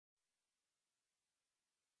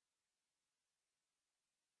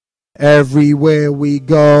Everywhere we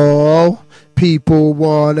go, people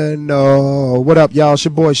wanna know. What up, y'all? It's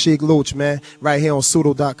your boy Sheik Luch, man. Right here on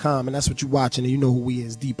Pseudo.com, and that's what you watching, and you know who we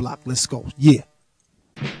is. D Block, let's go. Yeah.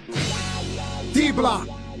 D Block,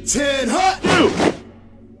 10 hut.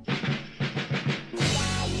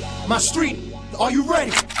 My street, are you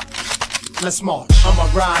ready? Let's march. I'm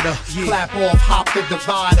a rider, clap off, hop the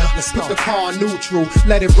divider. Let's put the car neutral,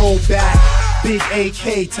 let it roll back. Big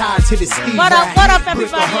AK tied to the ski What rack. up,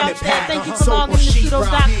 everybody out there? Thank you for logging into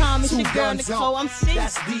Pseudo.com. It's your girl, Nicole. I'm seeing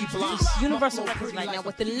Universal Records right now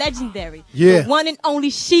with the legendary, the one and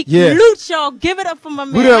only Sheik Luch, y'all. Give it up for my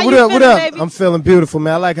man. What up? Baby? I'm feeling beautiful,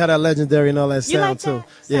 man. I like how that legendary and all that sound, like too.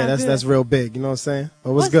 That? Yeah, that's real big. You know what I'm saying?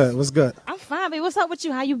 But what's good? What's good? I'm fine, baby. What's up with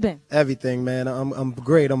you? How you been? Everything, man. I'm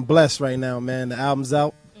great. I'm blessed right now, man. The album's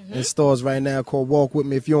out. In stores right now called Walk With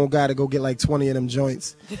Me. If you don't got it, go get like 20 of them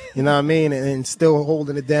joints. You know what I mean? And still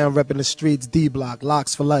holding it down, repping the streets, D Block,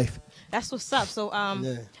 locks for life. That's what's up. So,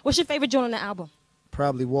 what's your favorite joint on the album?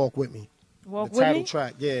 Probably Walk With Me. Walk the With title Me?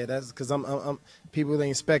 track, yeah. That's because I'm people didn't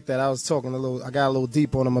expect that. I was talking I got a little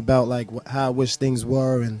deep on them about like how I wish things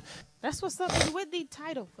were and. That's what's up. Where'd the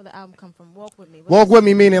title for the album come from? Walk With Me. Walk With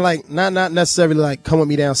Me meaning like not necessarily like come with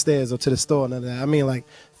me downstairs or to the store. None of that. I mean like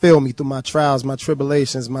feel me through my trials, my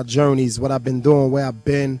tribulations, my journeys, what I've been doing, where I've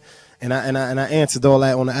been, and I answered all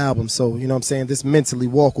that on the album. So you know what I'm saying. This mentally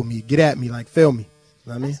walk with me, get at me, like feel me.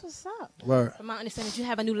 You know what I mean? That's what's up. Word. From my understanding, you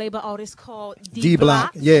have a new label artist called D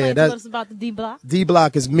Block. Yeah, that's us about the D Block. D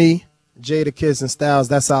Block is me. Jadakiss and Styles,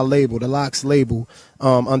 that's our label, the Locks label,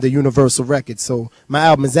 under Universal Records. So my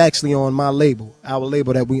album is actually on my label, our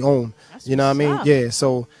label that we own. That's you know what I mean? up. Yeah.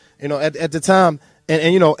 So you know, at the time,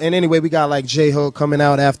 and you know, and anyway, we got like J Hood coming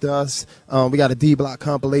out after us. We got a D Block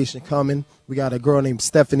compilation coming. We got a girl named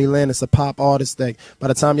Stephanie Lynn. It's a pop artist that by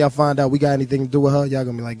the time y'all find out we got anything to do with her, y'all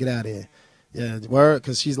gonna be like, get out of here. Yeah, word,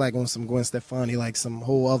 because she's like on some Gwen Stefani, like some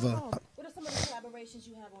whole other. What are some of the collaborations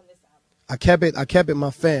you have on this album? I kept it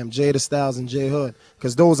my fam, Jada Styles and J Hood,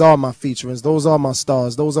 because those are my featurings, those are my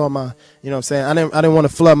stars, those are my, you know what I'm saying? I didn't want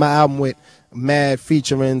to flood my album with mad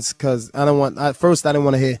featurings, because at first I didn't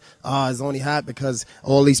want to hear, it's only hot because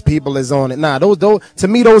all these people is on it. Nah, those to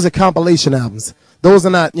me those are compilation albums. Those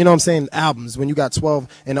are not, you know what I'm saying, albums when you got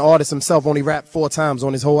 12 and the artist himself only rapped 4 times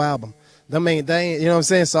on his whole album. They ain't, you know what I'm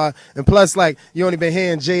saying? So and plus, like, you only been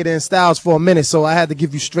hearing Jada and Styles for a minute, so I had to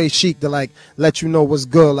give you straight Sheik to like let you know what's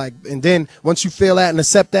good. Like, and then once you feel that and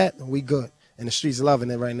accept that, we good. And the streets loving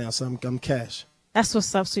it right now, so I'm cash. That's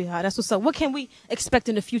what's up, sweetheart. That's what's up. What can we expect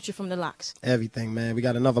in the future from the Locks? Everything, man. We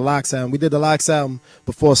got another Locks album. We did the Locks album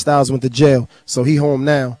before Styles went to jail, so he home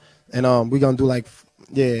now, and we gonna do like.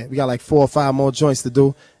 Yeah, we got like 4 or 5 more joints to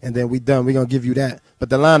do, and then we done. We gonna give you that. But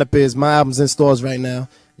the lineup is my album's in stores right now.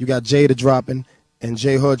 You got Jada dropping and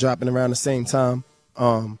J Hood dropping around the same time.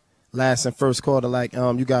 Last and first quarter, like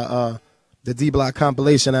you got the D Block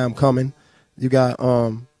compilation album coming. You got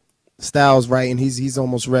Styles writing, he's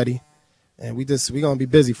almost ready. And we gonna be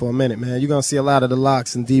busy for a minute, man. You're gonna see a lot of the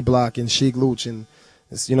Locks and D Block and Sheik Luch and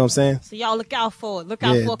you know what I'm saying? So y'all look out for it. Look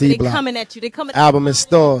out for it. They coming at you. They coming album in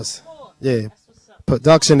stores. Yeah.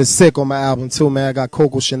 Production is sick on my album too, man. I got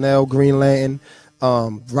Coco Chanel, Green Lantern,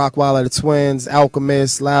 Rockwilder the Twins,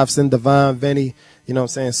 Alchemist, Liveston, Divine, Vinny. You know what I'm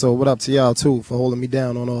saying? So what up to y'all too for holding me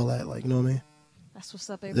down on all that, like, you know what I mean? That's what's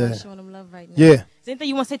up, everybody showing them love right now. Yeah. Is there anything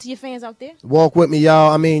you want to say to your fans out there? Walk with me,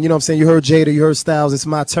 y'all. I mean, you know what I'm saying? You heard Jada, you heard Styles. It's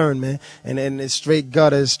my turn, man. And it's straight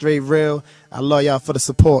gutter, it's straight real. I love y'all for the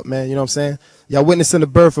support, man. You know what I'm saying? Y'all witnessing the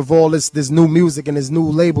birth of all this new music and this new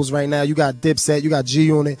labels right now. You got Dipset, you got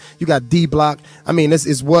G-Unit, you got D Block. I mean, this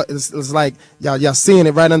is what it's like. Y'all seeing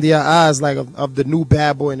it right under your eyes, like of the new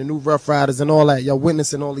Bad Boy and the new Rough Riders and all that. Y'all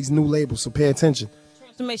witnessing all these new labels, so pay attention.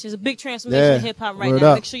 Transformation is a big transformation in hip hop right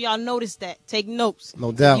now. Make sure y'all notice that. Take notes.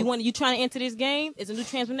 No doubt. You trying to enter this game? It's a new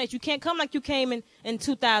transformation. You can't come like you came in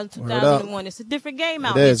 2000, 2001. It's a different game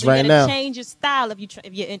out here. So you gotta change your style if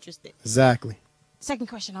you're interested. Exactly. Second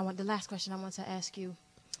question the last question I want to ask you.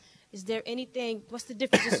 Is there anything, what's the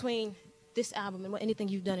difference between this album and anything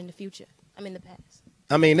you've done in the future? In the past?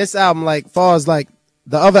 I mean, this album, like, far as like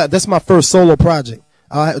the other, that's my first solo project.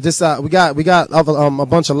 We got a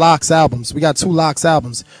bunch of Locks albums. We got 2 Locks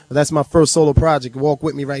albums. But that's my first solo project. Walk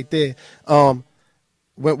with me right there.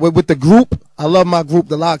 with the group, I love my group,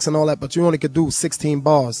 the Locks and all that, but you only could do 16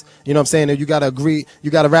 bars. You know what I'm saying? And you gotta agree,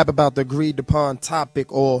 you gotta rap about the agreed upon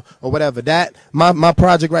topic or whatever. That my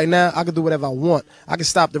project right now, I can do whatever I want. I can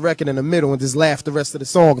stop the record in the middle and just laugh the rest of the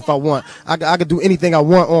song if I want. I can do anything I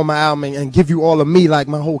want on my album and give you all of me, like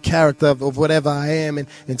my whole character of whatever I am, and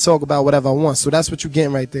talk about whatever I want. So that's what you're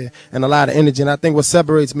getting right there, and a lot of energy. And I think what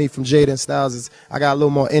separates me from Jada and Styles is I got a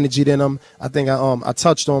little more energy than them. I think I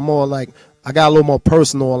touched on more, like I got a little more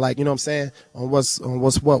personal, like, you know what I'm saying, on what's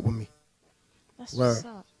what with me. That's what's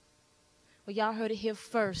up. Well, y'all heard it here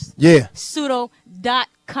first. Yeah.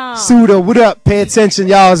 Pseudo.com. Pseudo, what up? Pay attention,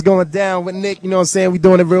 y'all. It's going down with Nick. You know what I'm saying? We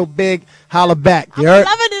doing it real big. Holla back. You heard?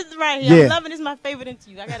 I'm loving this right here. Yeah. I'm loving this. My favorite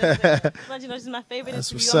interview. I gotta say, you know, this is my favorite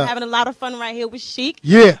interview. I'm having a lot of fun right here with Sheik.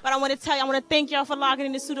 Yeah. But I want to tell you, I want to thank y'all for logging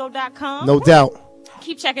into Pseudo.com. No doubt.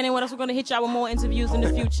 Keep checking in with us. We're gonna hit y'all with more interviews in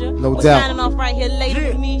the future. No We're doubt. signing off right here later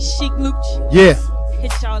with me, Sheik Luch. Yeah.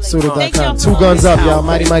 Hit y'all later. Pseudo.com. 2 guns up, y'all.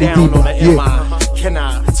 Mighty people. Yeah. Can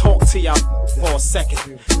I talk to y'all for a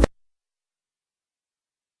second?